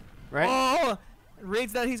too, right? Oh,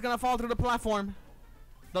 reads that he's gonna fall through the platform.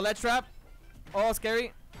 The ledge trap. Oh,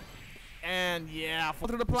 scary. And yeah, fall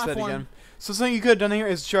through the Said platform. again. So something you could have done here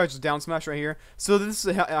is charge the down smash right here. So this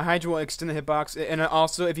is a Hydra will extend the hitbox, and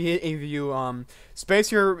also if you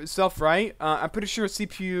space yourself right, I'm pretty sure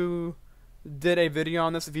CPU did a video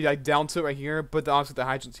on this. If you like down tilt right here, but the opposite the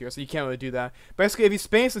Hydra's here, so you can't really do that. Basically, if you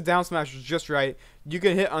space the down smash just right, you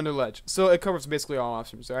can hit under ledge. So it covers basically all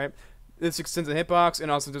options, alright? This extends the hitbox,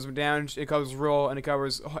 and also does damage. It covers roll, and it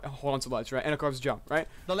covers hold on to ledge, right? And it covers jump, right?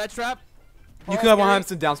 The ledge trap. You could have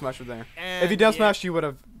 100% down smash right there. And If you down smash, you would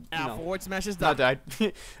have. No. Forward smash is Not done.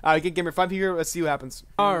 died. Get gamer 5 here. Let's see what happens.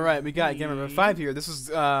 Alright, we got gamer 5 here. This is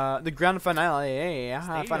the grand finale.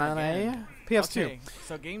 Finale. PS2. Okay,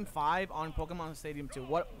 so game 5 on Pokemon Stadium 2.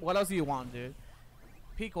 What else do you want, dude?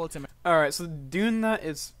 Peak Ultimate. Alright, so doing that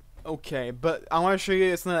is okay, but I want to show you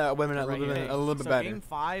it's not a little bit better. Game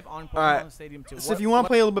 5 on Pokemon Stadium 2. So if you want to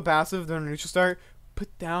play a little bit passive during the neutral start,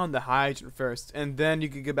 put down the hydrant first, and then you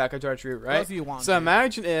can get back on charge route, right? What else do you want, So dude?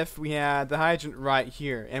 imagine if we had the hydrant right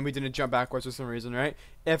here, and we didn't jump backwards for some reason, right?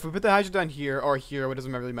 If we put the hydrant down here or here, it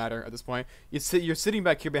doesn't really matter at this point. You're sitting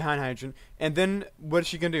back here behind hydrant, and then what is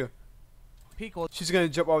she gonna do? Peak Ultimate She's gonna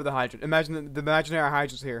jump over the hydrant. Imagine the imaginary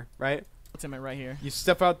hydrant's here, right? right here. You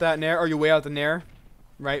step out that nair, or you way out the nair,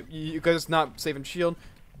 right? Because it's not safe and shield.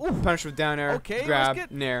 Ooh. Punish with down air, Okay, grab,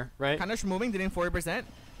 risk it. nair, right? Kanish moving, didn't 40%.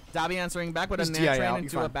 Dabi answering back with a Just nair DI train out,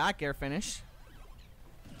 into you're a fine. back air finish.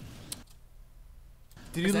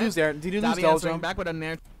 Did you lose there? Did you lose Dabi the answering jump? back with a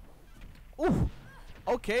nair. Ooh.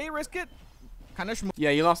 Okay, risk it. Kanish Yeah,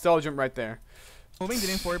 you lost the jump right there. moving,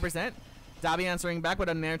 didn't 40%. Dabi answering back with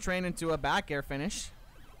a nair train into a back air finish.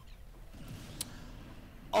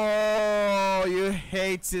 Oh, you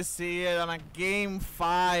hate to see it on a game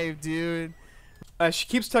 5, dude. She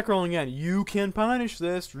keeps tech rolling in. You can punish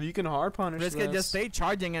this. You can hard punish Risk this. it just stayed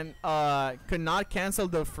charging and could not cancel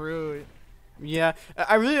the fruit. Yeah,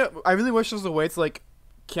 I really wish there was a way to like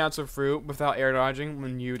cancel fruit without air dodging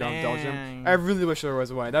when you don't dodge him. Dang. I really wish there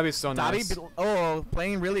was a way. That'd be so nice. Dabi,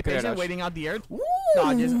 playing really Good air patient, dodge. waiting out the air Woo!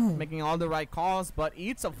 dodges, making all the right calls, but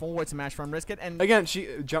eats a forward smash from Risk It and Again, she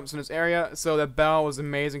jumps in this area, so that bell was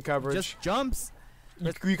amazing coverage. just jumps.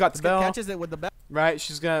 You got the Risk It bell, catches it with the bell. right?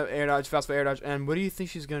 She's gonna air dodge, fast air dodge, and what do you think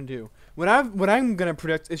she's gonna do? What I'm gonna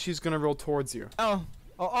predict is she's gonna roll towards you. Oh.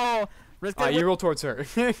 Risk It You with roll towards her.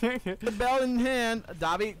 the bell in hand.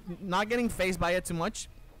 Dabi not getting phased by it too much.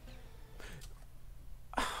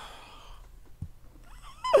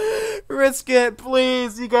 Risk it,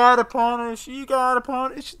 please. You gotta punish. You gotta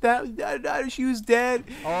punish. That she was dead.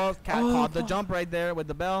 Oh, Cat caught the jump right there with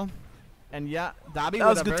the bell. And yeah, Dabi That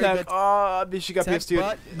was with a good very tech. good Oh, she got tech, PS2.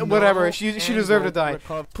 but Whatever. no She deserved to die.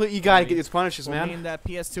 angle Please, you gotta get these punishes, will man. mean that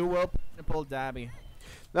PS2 will pull Dabi.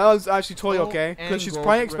 That was actually totally Full okay because she's angle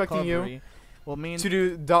probably expecting you recovery will mean to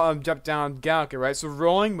do jump down Galaga, right? So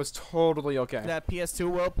rolling was totally okay. that PS2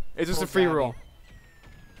 will. It's just pull a free Dabi. roll.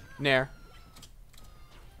 Nair.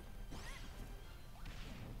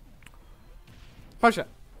 Punch it.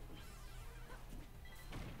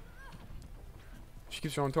 She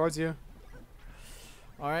keeps rolling towards you.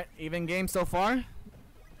 All right, even game so far.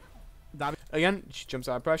 Dabi. Again, she jumps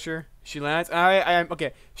out of pressure. She lands.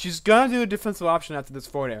 Okay. She's gonna do a defensive option after this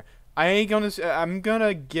forward air. I'm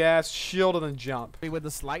gonna guess shield and then jump. With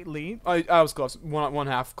a slight lead. I was close. One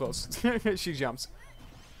half close. She jumps.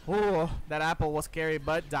 Oh, that apple was scary,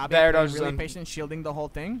 but Dabi There, playing that was really patient, shielding the whole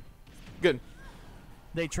thing. Good.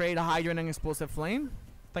 They trade a Hydrant and Explosive Flame.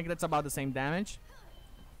 I think that's about the same damage.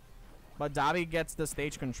 But Dabi gets the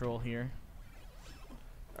stage control here.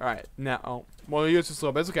 All right. Now, well, you use this a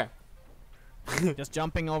little bit. It's okay. Just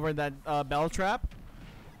jumping over that bell trap.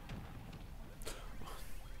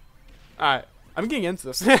 All right. I'm getting into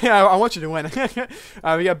this. I want you to win.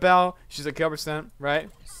 We got Belle. She's at kill %, right?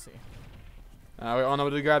 Let's see. We all know what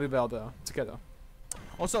to grab the Belle, though. It's okay, though.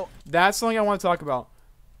 Also, That's something I want to talk about.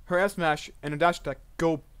 Her F smash and her dash attack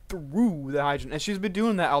go through the hydrant, and she's been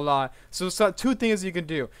doing that a lot. So, two things you can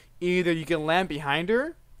do: either you can land behind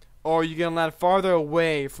her, or you can land farther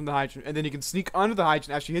away from the hydrant, and then you can sneak under the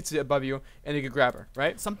hydrant as she hits it above you, and you can grab her,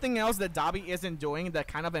 right? something else that Dabi isn't doing that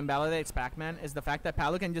kind of invalidates Pac-Man is the fact that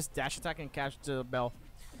Palu can just dash attack and catch the bell.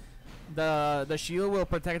 The shield will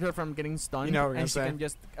protect her from getting stunned, You know what we're and she gonna can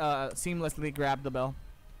just seamlessly grab the bell.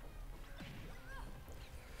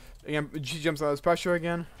 Again, she jumps out of this pressure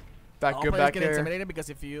again. All Good players back get there. intimidated because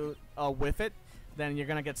if you whiff it, then you're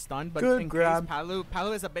gonna get stunned. But Good in grab. case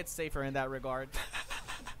Palu is a bit safer in that regard.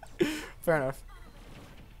 Fair enough.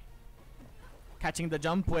 Catching the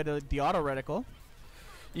jump with the auto reticle.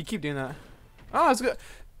 You keep doing that. Oh, that's good.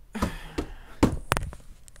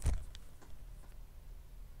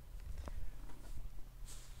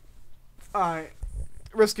 Alright.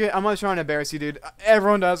 Risk it. I'm not trying to embarrass you, dude.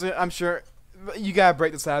 Everyone does it. I'm sure. You gotta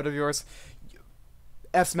break this habit of yours.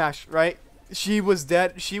 F smash, right? She was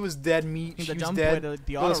dead. She was dead meat. She was dead. The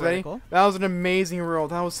Ready? reticle. That was an amazing roll.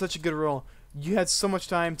 That was such a good roll. You had so much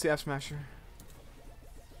time to F smash her.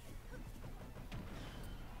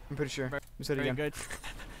 I'm pretty sure. You said it Very again. good.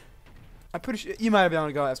 I'm pretty sure you might have been able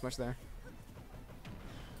to go F smash there.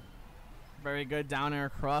 Very good down air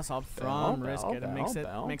cross up from risk it.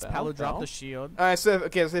 It makes Palu drop the shield. Alright, so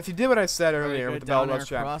okay, so if you did what I said earlier Very with good the bell down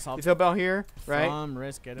rush air trap, cross you up throw bell here, right? From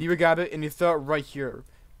risk it. You grab it and you throw it right here.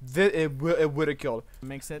 It would have killed.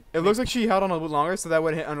 Makes it. It looks like she held on a little bit longer, so that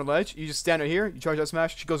would hit under ledge. You just stand right here, you charge that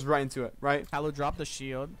smash, she goes right into it, right? Palu drop the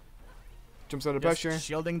shield. Jumps out of Just pressure.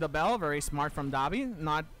 shielding the bell. Very smart from Dobby.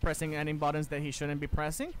 Not pressing any buttons that he shouldn't be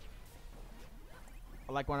pressing.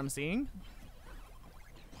 I like what I'm seeing.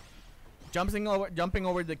 Jumping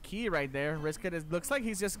over the key right there. Risk it. It looks like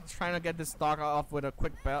he's just trying to get this stock off with a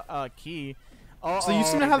quick key. So you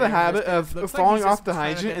seem to have the habit of falling off the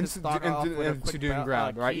hydrant and doing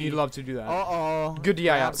grab, right? You love to do that. Good DI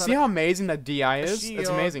out. See how amazing that DI is? It's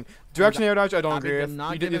amazing. Direction air dodge, I don't agree with.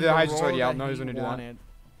 You did the hydrant's already out. No, he's gonna do that.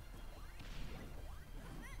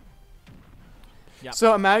 Yep.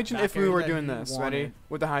 So imagine if we were doing this, ready?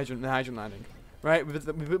 With the hydrant landing, right? We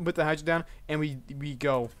put the hydrant down and we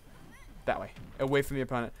go that way, away from the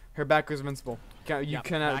opponent. Her back is invincible. You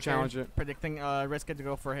cannot challenge it. Predicting risk it to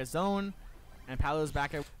go for his own, and Palu's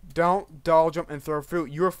back at. Don't doll jump and throw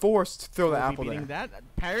fruit. You are forced to throw the apple there. That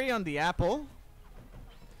parry on the apple.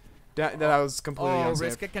 That was completely unsafe.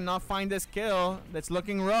 Risk it cannot find this kill. That's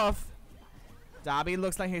looking rough. Dobby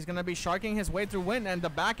looks like he's gonna be sharking his way through win, and the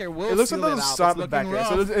backer will. It looks like the startup backer.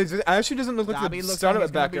 So it actually doesn't look like the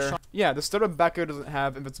startup backer. Yeah, the startup backer doesn't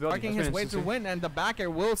have invincibility. Sharking his way through win, and the backer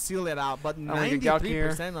will seal it out. But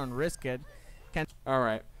 93% on risk it. All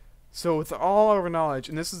right. So with all our knowledge,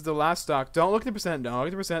 and this is the last stock. Don't look at the percent. Don't look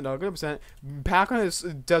at the percent. Don't look at the percent.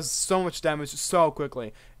 Pac-Man does so much damage so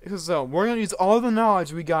quickly. So we're gonna use all the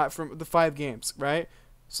knowledge we got from the 5 games, right?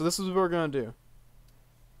 So this is what we're gonna do.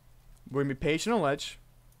 We're gonna be patient on ledge.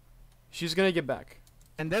 She's gonna get back.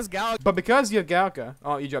 And this gal. But because you have Galka,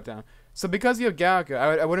 oh, you drop down. So because you have Galka,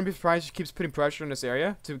 I wouldn't be surprised she keeps putting pressure in this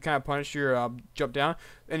area to kind of punish your jump down.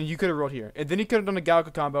 And you could have rolled here, and then you could have done a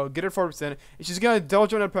Galka combo, get her 4%. And she's gonna double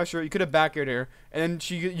jump under pressure. You could have back aired here, and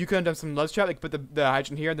then you could have done some ledge trap, like put the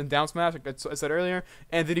hydrant here, then down smash, like I said earlier.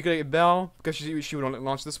 And then you could get Bell because she would only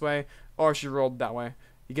launch this way, or she rolled that way.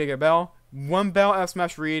 You gotta get Bell, one Bell F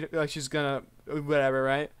smash read, like she's gonna whatever,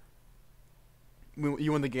 right?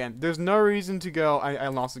 You win the game. There's no reason to go. I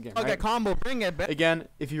lost the game. Okay, right? combo, bring it back. Again,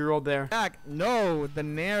 if you rolled there. No, the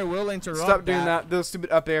Nair will interrupt. Stop doing that. The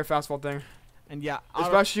stupid up air fastball thing. And yeah,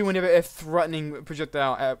 especially when you have a threatening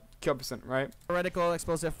projectile at kill percent, right? Theoretical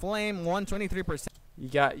explosive flame, 123%.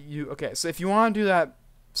 Okay, so if you want to do that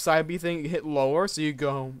side B thing, you hit lower, so you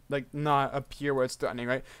go like not up here where it's threatening,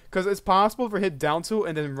 right? Because it's possible for hit down to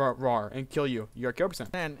and then roar and kill you. Your kill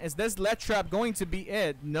percent. Man, is this ledge trap going to be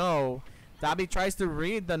it? No. Dobby tries to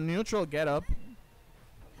read the neutral getup,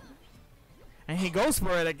 and he goes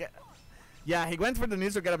for it again. Yeah, he went for the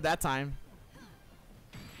neutral getup that time.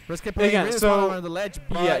 Risk it playing really smart on the ledge.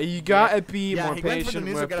 Yeah, you gotta be more patient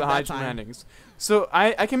with the hydrant landings. So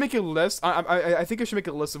I can make a list. I think I should make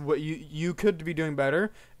a list of what you could be doing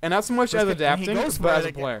better, and not so much as adapting, but as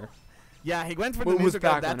a player. Yeah, he went for the neutral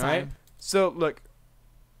getup that time. Right? So look.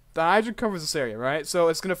 The hydrant covers this area, right? So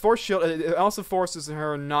it's going to force shield. It also forces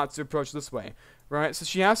her not to approach this way, right? So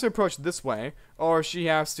she has to approach this way, or she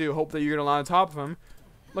has to hope that you're going to land on top of him.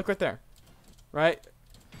 Look right there, right?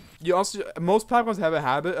 You also most Pac-Mans have a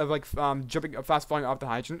habit of like jumping, fast falling off the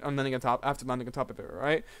hydrant and landing on top after landing on top of it,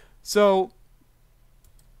 right? So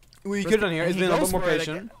what you could have done here is been a little more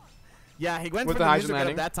patient. Yeah, he went with for the hydrant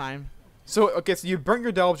landing that time. So okay, so you burnt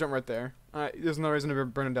your double jump right there. There's no reason to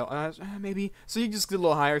burn a double. Maybe. So you just get a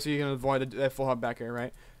little higher, so you can avoid that full hop back here,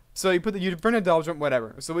 right? So you burn a double jump,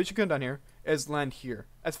 whatever. So what you could have done here is land here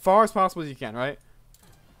as far as possible as you can, right?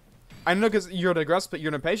 I know because you're an aggressive, but you're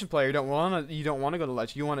an impatient player. You don't want to go to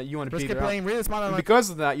ledge. You want to beat her up. Really smart on because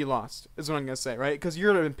of that, you lost. Is what I'm gonna say, right? Because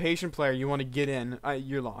you're an impatient player. You want to get in.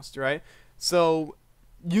 You're lost, right? So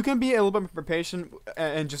you can be a little bit more patient,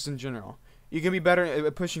 and just in general. You can be better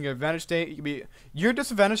at pushing your advantage state. You can be your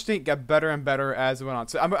disadvantage state got better and better as it went on.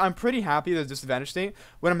 So I'm pretty happy with the disadvantage state.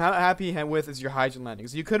 What I'm happy with is your hydrant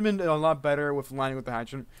landings. You could have been a lot better with landing with the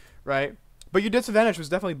hydrant, right? But your disadvantage was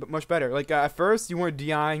definitely much better. Like at first you weren't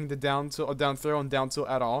DIing the down throw and down tilt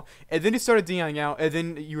at all, and then you started DIing out, and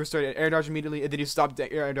then you were started air dodging immediately, and then you stopped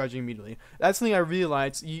air dodging immediately. That's something I really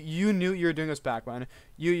liked. You knew you were doing this Pac-Man.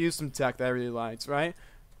 You used some tech that I really liked, right?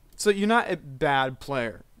 So you're not a bad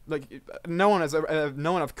player. Like no one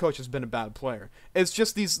I've coached has been a bad player. It's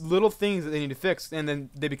just these little things that they need to fix, and then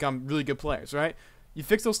they become really good players, right? You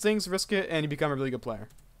fix those things, risk it, and you become a really good player.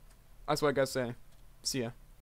 That's what I gotta say. See ya.